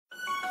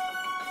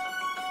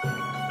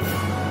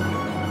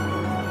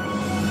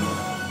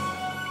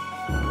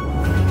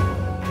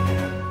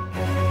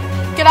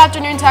Good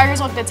afternoon, Tigers.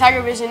 Welcome to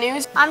TigerVision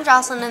News. I'm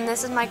Jocelyn, and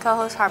this is my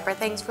co-host Harper.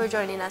 Thanks for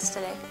joining us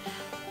today.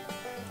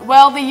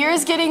 Well, the year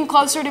is getting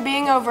closer to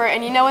being over,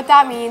 and you know what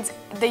that means.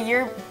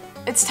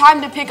 It's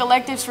time to pick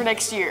electives for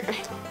next year.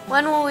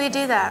 When will we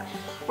do that?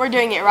 We're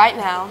doing it right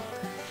now.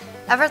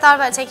 Ever thought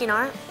about taking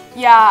art?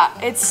 Yeah,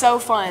 it's so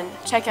fun.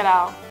 Check it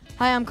out.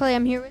 Hi, I'm Clay.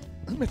 I'm here with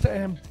Mr.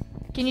 M.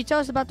 Can you tell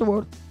us about the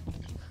world?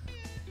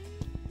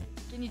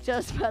 Can you tell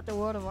us about the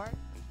world of art?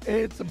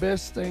 It's the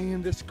best thing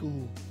in the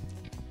school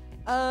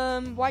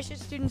Why should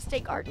students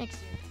take art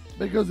next year?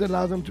 because it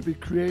allows them to be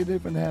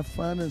creative and have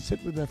fun and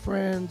sit with their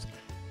friends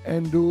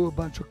and do a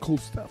bunch of cool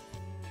stuff.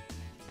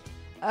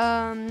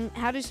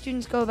 How do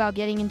students go about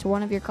getting into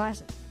one of your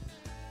classes?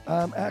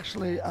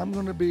 Actually, I'm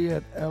going to be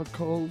at Elk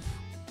Cove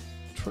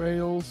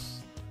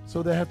Trails,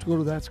 so they have to go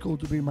to that school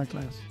to be in my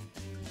class.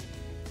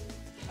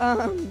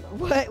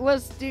 What will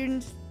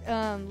students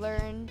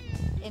learn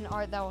in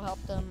art that will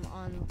help them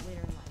on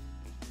later in life?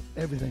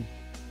 Everything.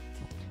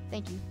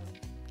 Thank you.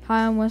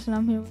 Hi, I'm Wes, and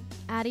I'm here with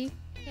Addie,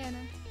 Hannah,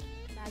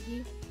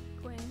 Maggie,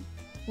 Quinn.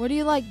 What do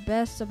you like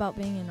best about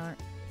being in art?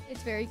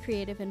 It's very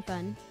creative and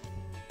fun.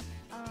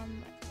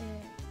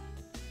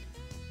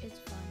 It's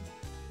fun.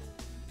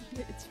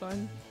 It's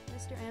fun.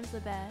 Mr. M's the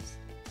best.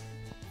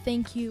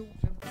 Thank you.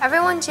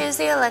 Everyone choose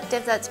the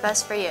elective that's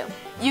best for you.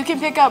 You can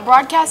pick up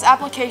broadcast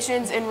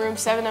applications in room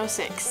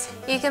 706.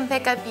 You can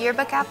pick up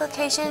yearbook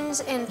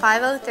applications in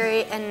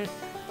 503, and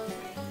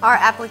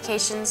art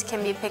applications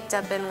can be picked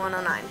up in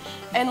 109.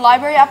 And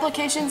library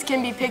applications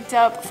can be picked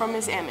up from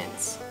Ms.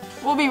 Ammons.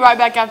 We'll be right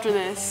back after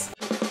this.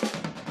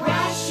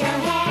 Wash your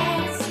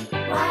hands,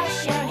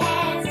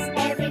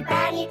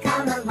 everybody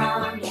come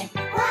along and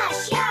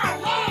wash your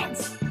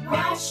hands,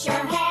 wash your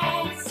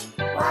hands,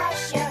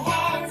 wash your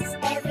hands,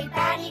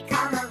 everybody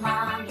come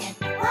along and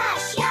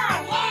wash your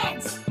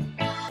hands.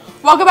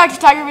 Welcome back to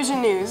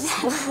TigerVision News.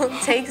 We'll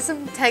take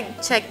some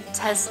check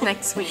tests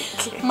next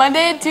week.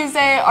 Monday and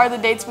Tuesday are the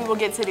dates we will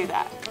get to do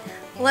that.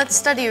 Let's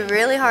study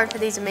really hard for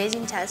these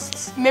amazing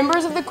tests.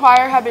 Members of the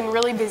choir have been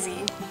really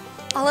busy.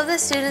 All of the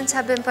students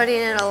have been putting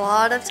in a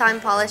lot of time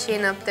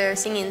polishing up their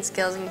singing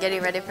skills and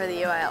getting ready for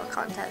the UIL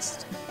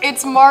contest.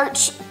 It's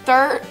March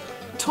 3rd,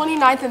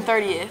 29th, and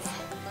 30th.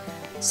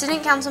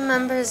 Student council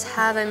members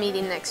have a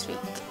meeting next week.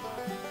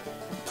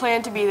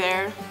 Plan to be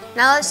there.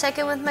 Now let's check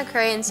in with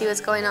McCray and see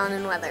what's going on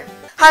in weather.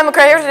 Hi,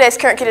 McCray here with today's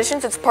current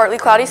conditions. It's partly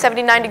cloudy,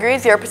 79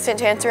 degrees, 0%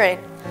 chance of rain.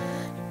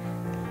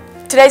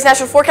 Today's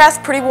national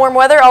forecast, pretty warm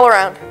weather all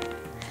around.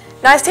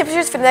 Nice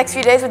temperatures for the next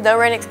few days with no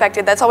rain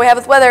expected. That's all we have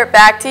with weather.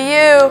 Back to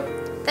you.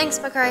 Thanks,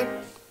 McCray.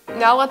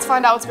 Now let's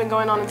find out what's been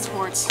going on in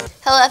sports.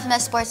 Hello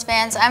FMS sports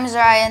fans, I'm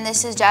Zariah and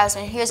this is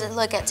Jasmine. Here's a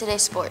look at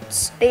today's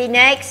sports. The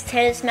next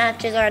tennis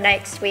matches are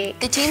next week.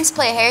 The teams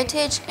play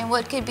Heritage in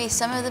what could be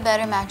some of the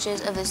better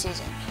matches of the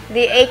season.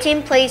 The A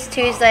team plays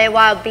Tuesday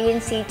while B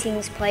and C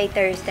teams play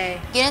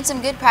Thursday. Getting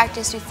some good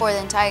practice before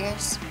then,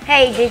 Tigers.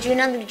 Hey, did you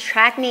know the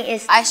track meet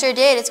is... I sure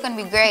did, it's going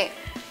to be great.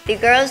 The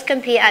girls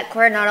compete at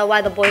Coronado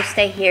while the boys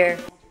stay here.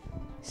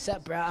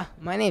 Sup, brah?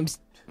 My name's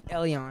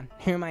Elion.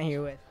 Who am I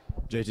here with?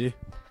 JT.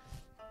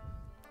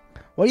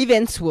 What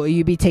events will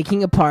you be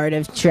taking a part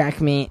of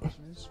track meet?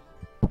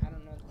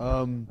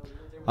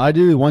 I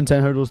do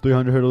 110 hurdles,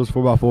 300 hurdles,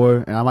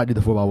 4x4, and I might do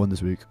the 4x1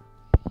 this week.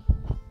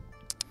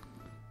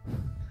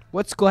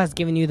 What school has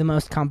given you the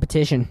most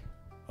competition?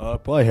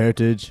 Probably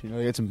Heritage. You know,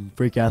 you get some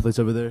freak athletes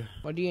over there.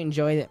 What do you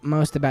enjoy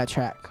most about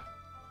track?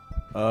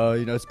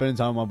 You know, spending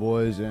time with my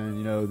boys, and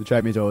you know, the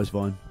track meets are always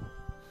fun.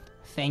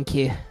 Thank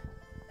you.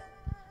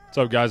 What's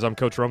up, guys? I'm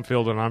Coach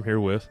Rumfield, and I'm here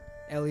with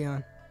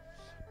Elion.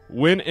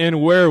 When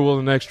and where will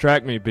the next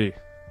track meet be?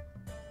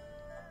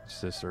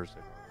 It's this Thursday.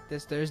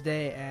 This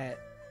Thursday at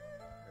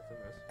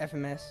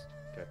FMS.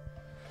 Okay.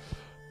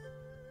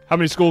 How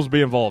many schools will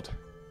be involved?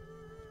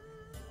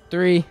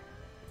 3.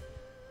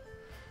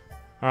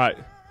 All right.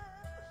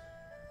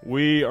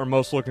 We are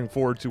most looking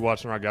forward to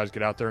watching our guys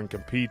get out there and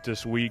compete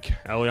this week.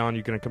 Elion,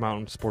 you going to come out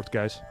and support the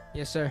guys?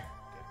 Yes, sir.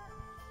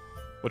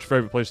 What's your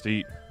favorite place to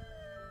eat?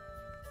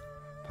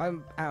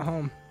 I'm at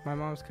home. My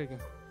mom's cooking.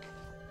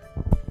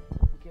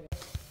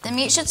 The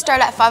meet should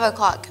start at 5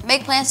 o'clock.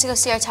 Make plans to go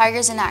see our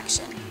Tigers in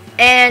action.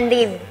 And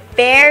the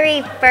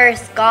very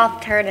first golf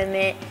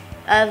tournament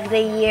of the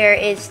year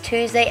is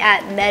Tuesday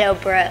at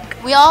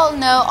Meadowbrook. We all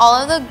know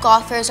all of the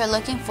golfers are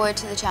looking forward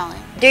to the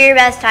challenge. Do your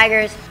best,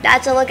 Tigers.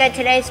 That's a look at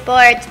today's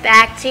sports.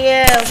 Back to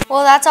you.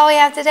 Well, that's all we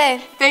have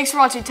today. Thanks for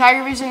watching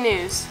TigerVision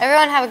News.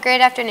 Everyone have a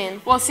great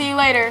afternoon. We'll see you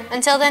later.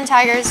 Until then,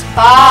 Tigers,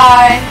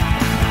 bye.